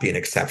should not be an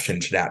exception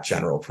to that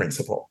general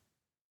principle.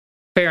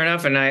 Fair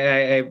enough, and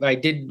I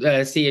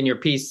did see in your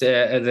piece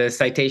the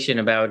citation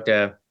about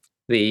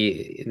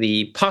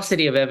the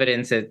paucity of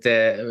evidence that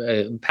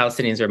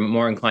Palestinians are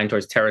more inclined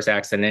towards terrorist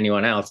acts than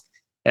anyone else.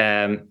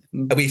 At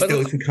least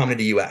those who come to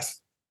the U.S.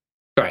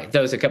 Right,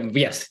 those who come,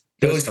 yes.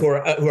 Those who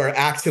are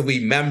actively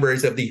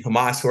members of the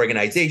Hamas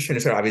organization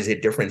is obviously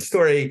a different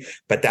story,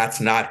 but that's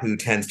not who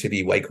tends to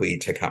be likely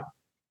to come.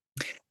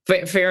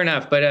 Fair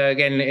enough. But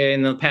again,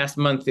 in the past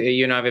month,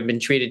 you and I have been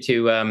treated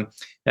to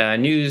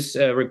news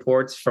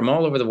reports from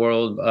all over the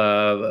world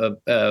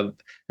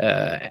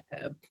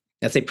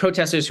let's say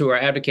protesters who are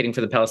advocating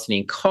for the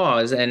Palestinian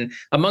cause. And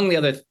among the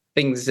other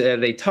things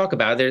they talk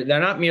about, they're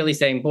not merely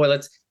saying, boy,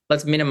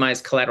 let's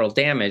minimize collateral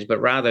damage, but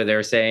rather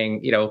they're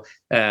saying,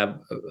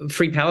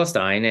 free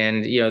Palestine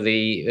and,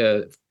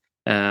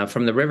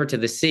 from the river to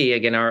the sea.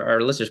 Again,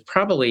 our listeners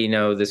probably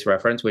know this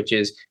reference, which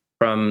is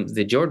from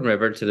the Jordan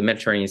River to the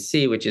Mediterranean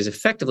Sea, which is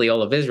effectively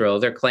all of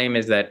Israel. Their claim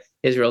is that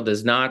Israel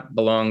does not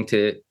belong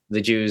to the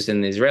Jews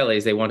and the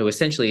Israelis. They want to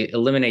essentially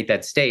eliminate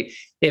that state.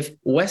 If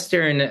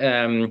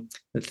Western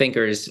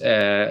thinkers,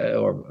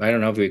 or I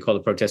don't know if we call the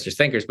protesters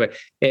thinkers, but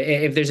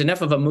if there's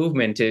enough of a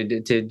movement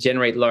to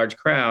generate large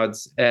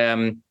crowds,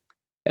 how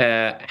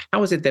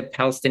is it that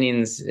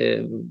Palestinians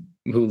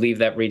who leave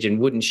that region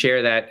wouldn't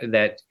share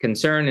that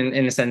concern, and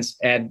in a sense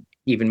add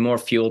even more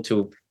fuel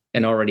to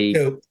an already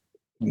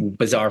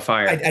bizarre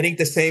fire. I think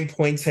the same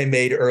points I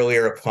made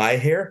earlier apply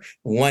here.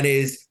 One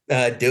is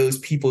those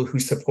people who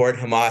support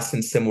Hamas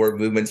and similar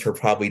movements are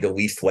probably the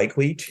least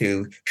likely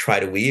to try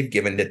to leave,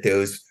 given that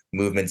those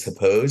movements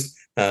oppose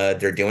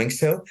they're doing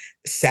so.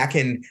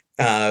 Second,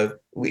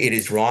 it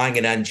is wrong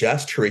and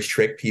unjust to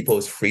restrict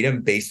people's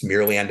freedom based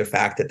merely on the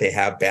fact that they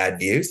have bad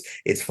views.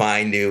 It's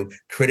fine to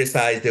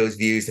criticize those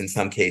views, in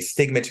some case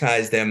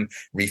stigmatize them,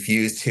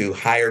 refuse to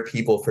hire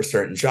people for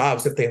certain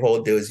jobs if they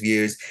hold those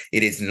views.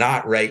 It is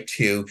not right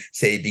to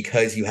say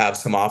because you have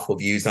some awful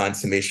views on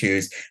some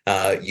issues,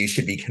 you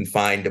should be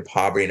confined to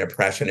poverty and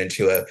oppression and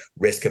to a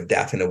risk of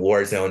death in a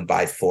war zone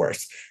by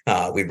force.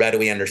 We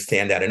readily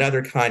understand that in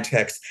other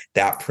contexts.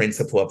 That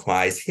principle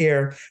applies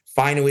here.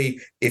 Finally,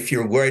 if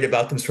you're worried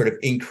about them sort of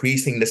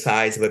increasing the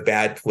size of a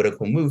bad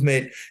political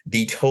movement,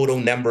 the total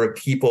number of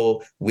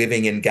people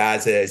living in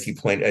Gaza, as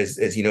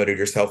you noted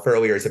yourself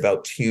earlier, is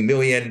about 2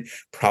 million.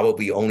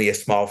 Probably only a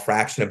small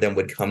fraction of them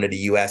would come to the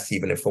U.S.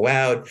 even if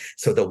allowed.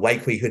 So the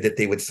likelihood that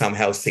they would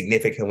somehow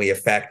significantly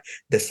affect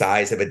the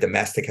size of a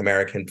domestic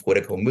American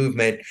political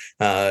movement,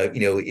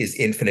 is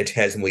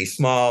infinitesimally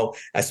small,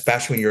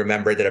 especially when you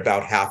remember that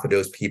about half of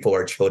those people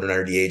are children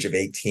under the age of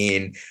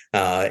 18,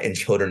 and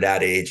children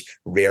that age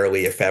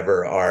rarely, if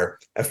ever, are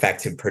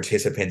effective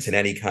participants in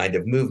any kind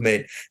of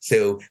movement.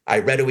 So I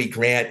readily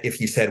grant if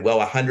you said, well,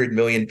 100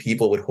 million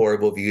people with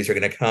horrible views are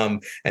going to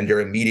come and they're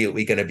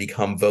immediately going to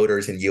become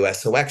voters in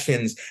U.S.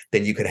 elections,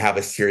 then you could have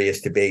a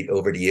serious debate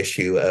over the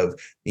issue of,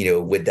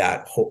 would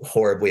that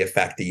horribly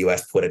affect the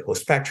U.S. political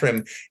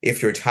spectrum?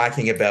 If you're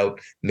talking about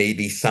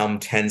maybe some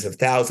tens of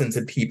thousands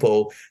of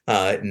people,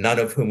 none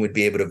of whom would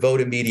be able to vote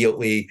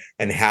immediately,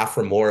 and half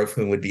or more of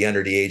whom would be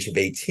under the age of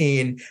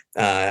 18,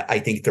 I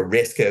think the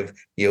risk of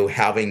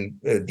having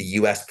the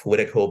U.S.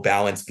 political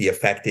balance be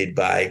affected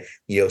by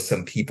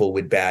some people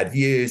with bad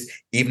views,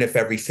 even if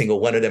every single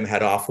one of them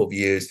had awful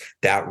views,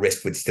 that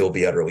risk would still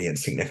be utterly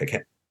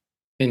insignificant.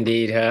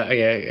 Indeed.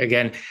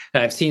 Again,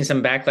 I've seen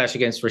some backlash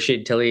against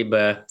Rashid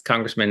Tlaib,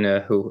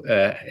 congressman who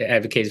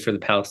advocates for the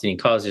Palestinian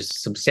cause. There's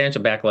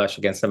substantial backlash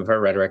against some of her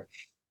rhetoric.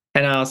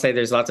 And I'll say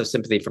there's lots of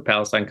sympathy for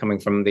Palestine coming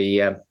from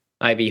the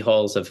Ivy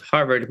halls of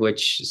Harvard,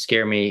 which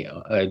scare me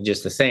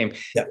just the same.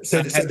 Yeah.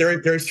 So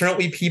there are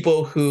certainly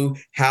people who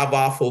have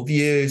awful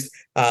views,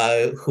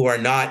 who are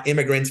not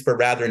immigrants, but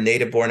rather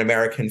native-born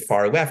American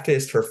far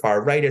leftists or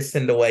far rightists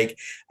and the like.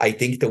 I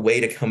think the way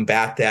to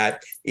combat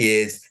that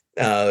is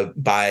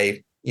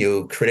by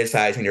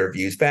criticizing their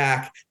views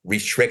back,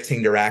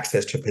 restricting their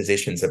access to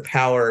positions of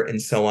power,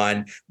 and so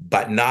on,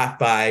 but not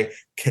by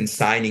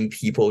consigning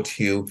people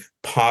to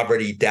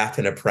poverty, death,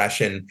 and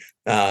oppression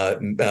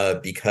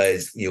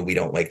because we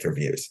don't like their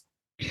views.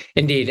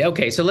 Indeed.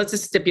 Okay, so let's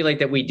just stipulate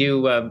that we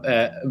do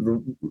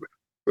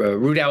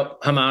root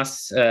out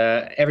Hamas,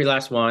 every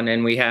last one,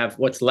 and we have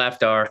what's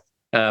left are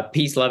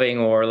peace-loving,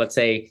 or let's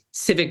say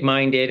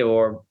civic-minded,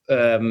 or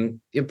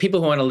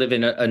people who want to live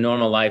in a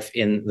normal life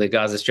in the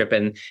Gaza Strip,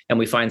 and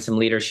we find some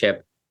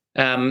leadership.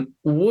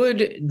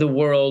 Would the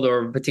world,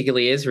 or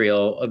particularly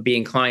Israel, be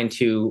inclined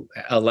to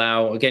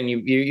allow? Again,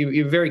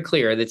 you're very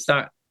clear that it's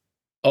not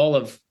all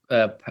of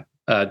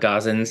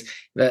Gazans,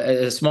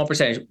 a small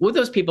percentage. Would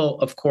those people,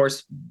 of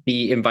course,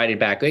 be invited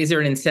back? Is there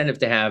an incentive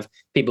to have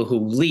people who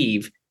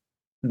leave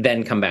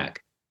then come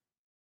back?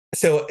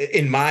 So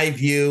in my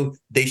view,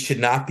 they should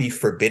not be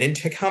forbidden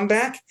to come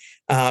back,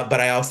 but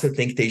I also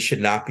think they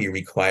should not be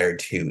required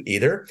to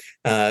either.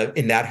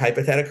 In that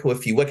hypothetical,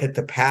 if you look at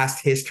the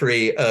past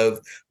history of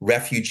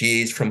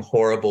refugees from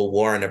horrible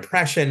war and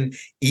oppression,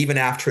 even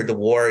after the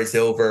war is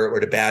over or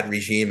the bad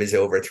regime is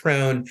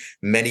overthrown,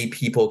 many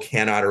people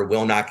cannot or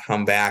will not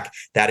come back.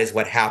 That is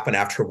what happened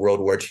after World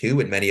War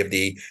II, and many of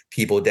the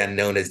people then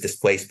known as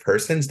displaced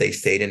persons, they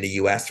stayed in the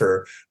US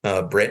or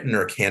Britain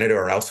or Canada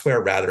or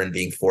elsewhere rather than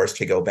being forced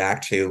to go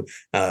back to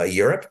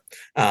Europe.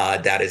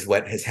 That is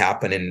what has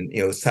happened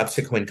in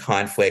subsequent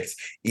conflicts.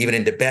 Even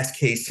in the best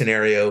case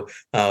scenario,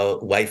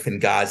 life in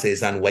Gaza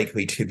is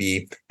unlikely to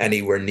be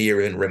anywhere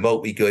near and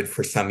remotely good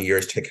for some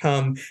years to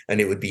come,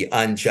 and it would be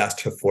unjust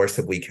to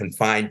forcibly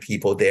confine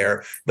people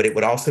there. But it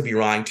would also be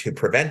wrong to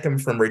prevent them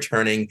from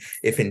returning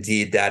if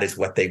indeed that is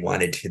what they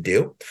wanted to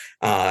do.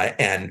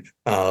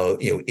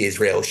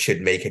 Israel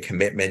should make a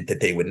commitment that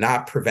they would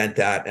not prevent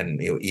that,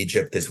 and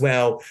Egypt as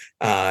well.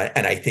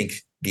 And I think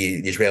the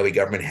Israeli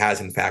government has,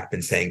 in fact,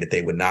 been saying that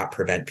they would not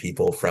prevent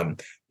people from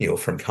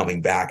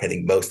coming back. I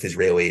think most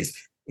Israelis,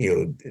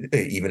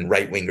 even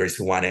right wingers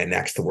who want to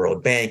annex the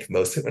World Bank,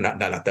 not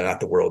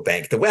the World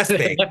Bank, the West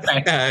Bank,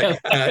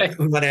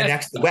 who want to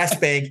annex the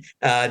West Bank,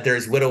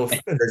 there's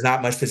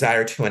not much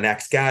desire to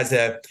annex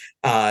Gaza.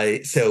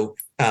 So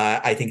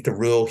I think the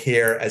rule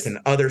here, as in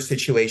other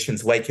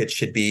situations like it,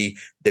 should be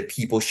that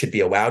people should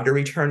be allowed to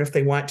return if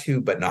they want to,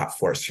 but not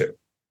forced to.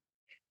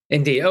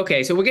 Indeed.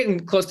 Okay, so we're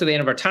getting close to the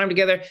end of our time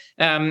together.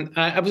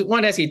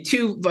 Wanted to ask you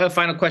two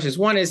final questions.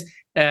 One is,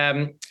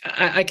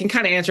 I can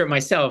kind of answer it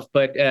myself,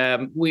 but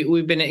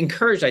we've been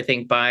encouraged, I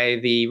think, by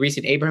the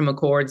recent Abraham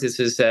Accords. This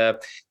is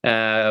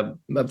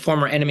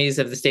former enemies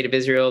of the state of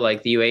Israel,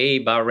 like the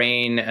UAE,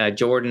 Bahrain,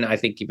 Jordan, I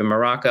think even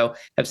Morocco,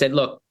 have said,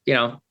 look,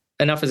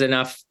 enough is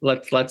enough.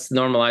 Let's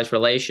normalize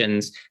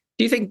relations.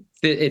 Do you think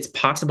that it's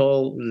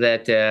possible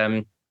that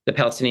the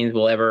Palestinians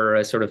will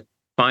ever sort of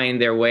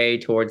find their way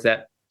towards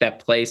that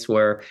place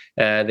where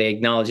they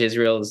acknowledge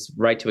Israel's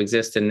right to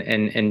exist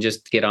and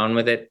just get on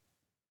with it?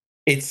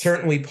 It's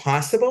certainly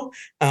possible,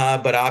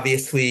 but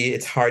obviously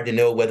it's hard to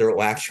know whether it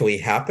will actually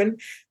happen.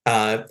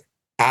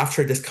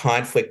 After this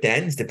conflict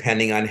ends,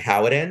 depending on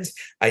how it ends,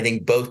 I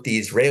think both the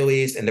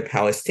Israelis and the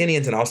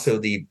Palestinians and also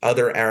the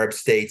other Arab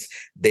states,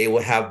 they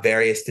will have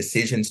various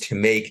decisions to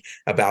make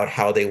about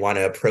how they want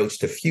to approach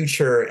the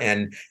future.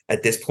 And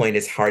at this point,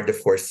 it's hard to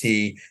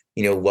foresee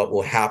what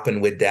will happen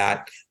with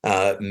that.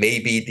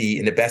 Maybe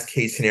in the best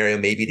case scenario,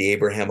 maybe the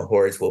Abraham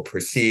Accords will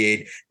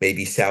proceed.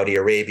 Maybe Saudi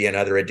Arabia and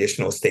other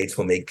additional states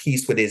will make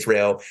peace with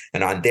Israel.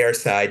 And on their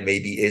side,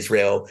 maybe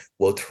Israel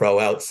will throw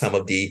out some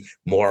of the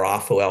more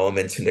awful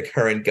elements in the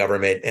current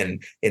government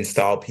and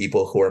install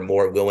people who are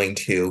more willing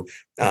to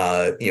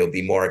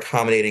be more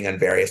accommodating on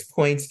various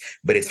points.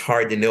 But it's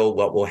hard to know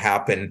what will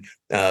happen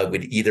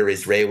with either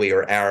Israeli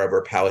or Arab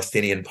or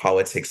Palestinian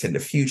politics in the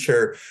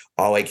future.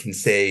 All I can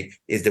say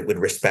is that with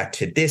respect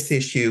to this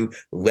issue,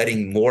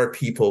 letting more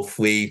people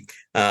flee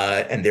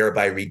and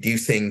thereby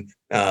reducing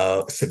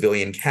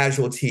civilian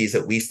casualties,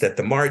 at least at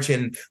the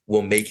margin,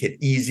 will make it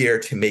easier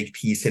to make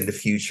peace in the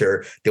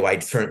future, though I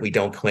certainly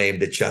don't claim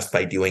that just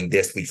by doing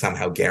this, we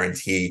somehow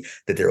guarantee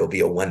that there will be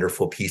a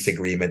wonderful peace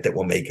agreement that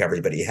will make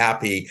everybody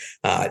happy.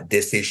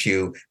 This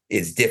issue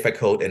is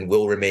difficult and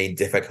will remain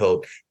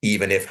difficult,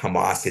 even if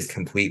Hamas is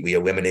completely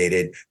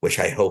eliminated, which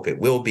I hope it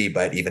will be,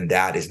 but even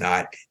that is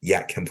not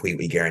yet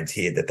completely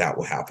guaranteed that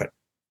will happen.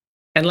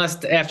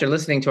 Unless after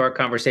listening to our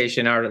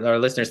conversation, our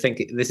listeners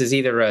think this is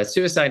either a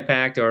suicide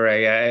pact or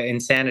a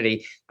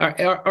insanity.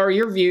 Are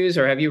your views,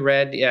 or have you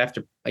read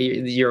after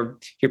your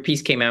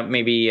piece came out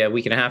maybe a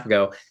week and a half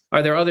ago?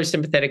 Are there other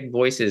sympathetic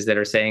voices that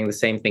are saying the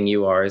same thing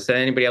you are? Is there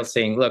anybody else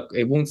saying, look,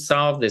 it won't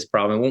solve this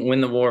problem, it won't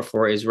win the war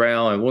for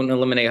Israel, and won't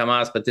eliminate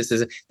Hamas, but this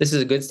is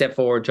a good step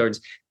forward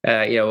towards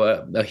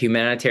a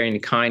humanitarian,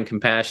 kind,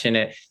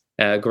 compassionate,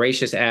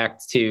 gracious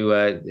act to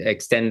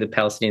extend the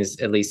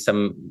Palestinians at least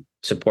some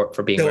support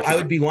for being. So I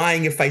would be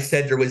lying if I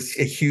said there was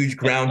a huge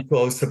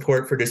groundswell of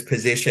support for this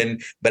position,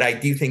 but I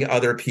do think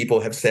other people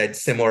have said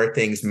similar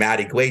things. Matt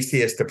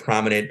Iglesias, the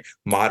prominent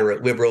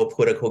moderate liberal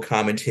political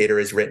commentator,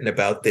 has written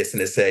about this and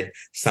has said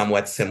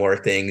somewhat similar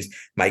things.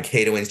 My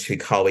Cato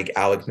Institute colleague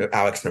Alex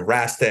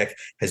Navrastek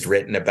has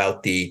written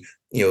about the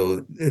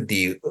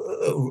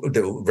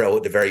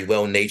very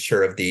low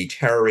nature of the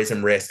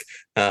terrorism risk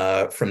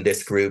from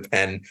this group.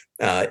 And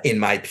in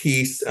my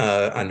piece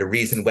on the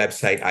Reason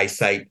website, I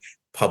cite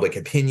public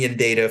opinion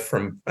data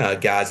from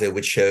Gaza,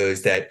 which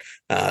shows that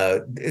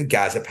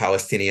Gaza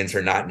Palestinians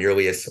are not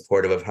nearly as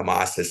supportive of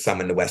Hamas as some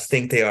in the West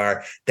think they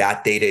are.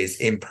 That data is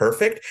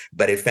imperfect,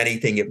 but if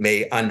anything, it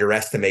may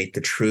underestimate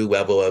the true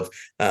level of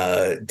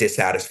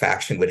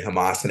dissatisfaction with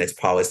Hamas and its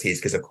policies,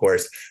 because, of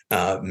course,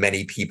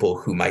 many people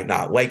who might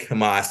not like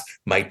Hamas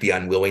might be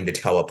unwilling to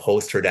tell a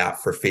pollster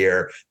that for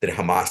fear that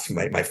Hamas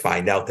might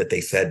find out that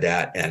they said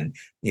that and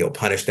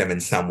punish them in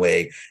some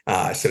way.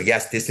 So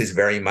yes, this is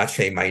very much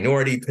a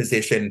minority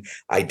position.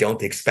 I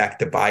don't expect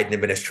the Biden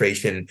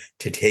administration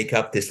to take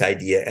up this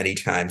idea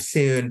anytime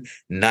soon.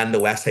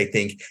 Nonetheless, I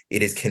think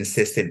it is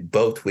consistent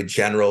both with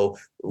general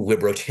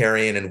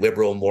libertarian and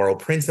liberal moral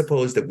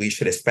principles that we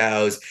should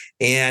espouse,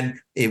 and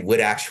it would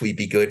actually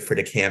be good for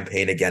the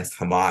campaign against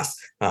Hamas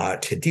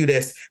to do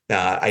this.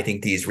 I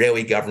think the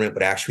Israeli government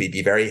would actually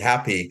be very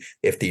happy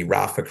if the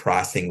Rafah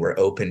crossing were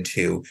open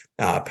to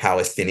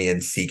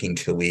Palestinians seeking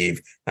to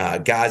leave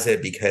Gaza,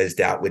 because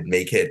that would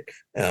make it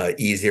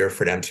easier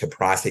for them to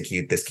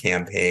prosecute this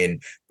campaign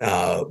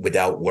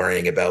without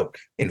worrying about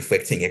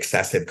inflicting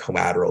excessive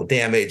collateral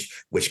damage,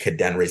 which could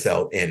then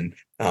result in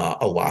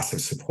a loss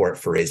of support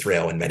for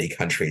Israel in many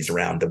countries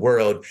around the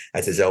world,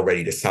 as is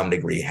already to some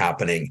degree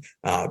happening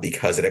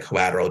because of the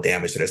collateral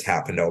damage that has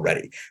happened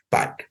already.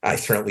 But I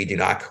certainly do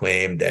not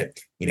claim that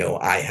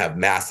I have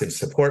massive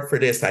support for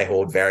this. I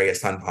hold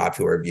various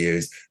unpopular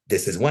views.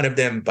 This is one of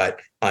them,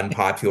 but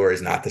unpopular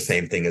is not the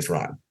same thing as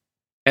wrong.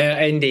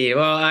 Indeed.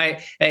 Well,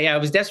 I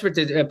was desperate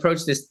to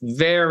approach this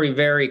very,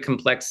 very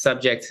complex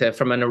subject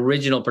from an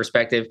original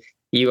perspective.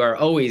 You are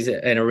always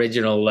an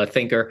original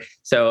thinker,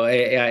 so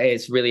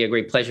it's really a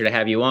great pleasure to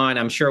have you on.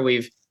 I'm sure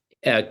we've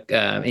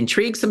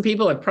intrigued some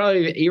people. I've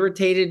probably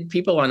irritated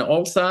people on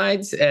all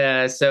sides.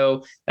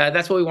 So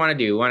that's what we want to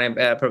do. We want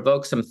to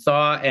provoke some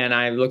thought, and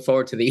I look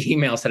forward to the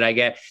emails that I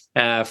get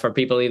for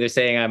people either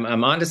saying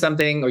I'm onto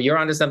something, or you're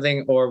onto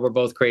something, or we're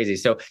both crazy.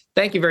 So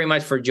thank you very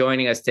much for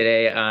joining us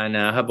today on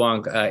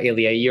Hubwonk,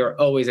 Ilya. You're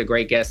always a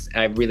great guest.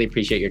 I really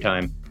appreciate your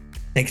time.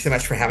 Thanks so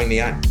much for having me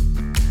on.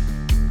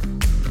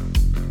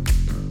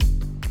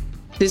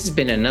 This has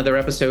been another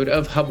episode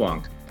of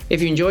Hubwonk.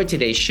 If you enjoyed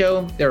today's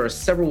show, there are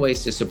several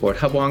ways to support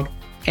Hubwonk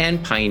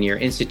and Pioneer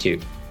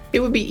Institute. It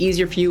would be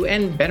easier for you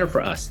and better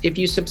for us if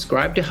you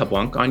subscribe to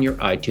Hubwonk on your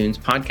iTunes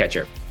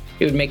podcatcher.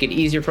 It would make it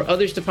easier for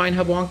others to find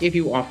Hubwonk if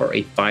you offer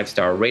a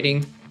 5-star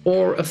rating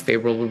or a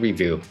favorable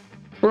review.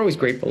 We're always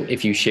grateful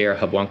if you share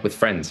Hubwonk with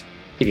friends.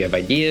 If you have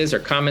ideas or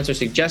comments or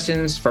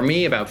suggestions for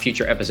me about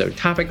future episode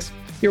topics,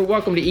 you're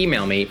welcome to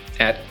email me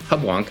at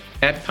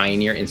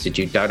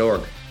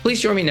hubwonk@pioneerinstitute.org. Please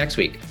join me next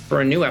week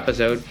for a new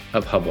episode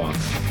of Hubwonk.